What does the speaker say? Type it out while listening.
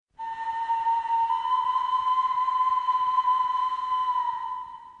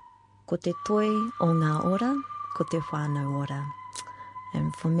Ko te toi o ngā ora, ko te whanau ora.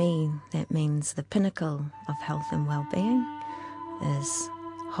 And for me, that means the pinnacle of health and well-being is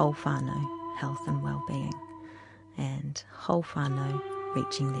whole whanau, health and well-being, and whole whanau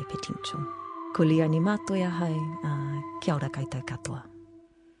reaching their potential. Ko Leonie Matoe ahau, kia ora koutou katoa.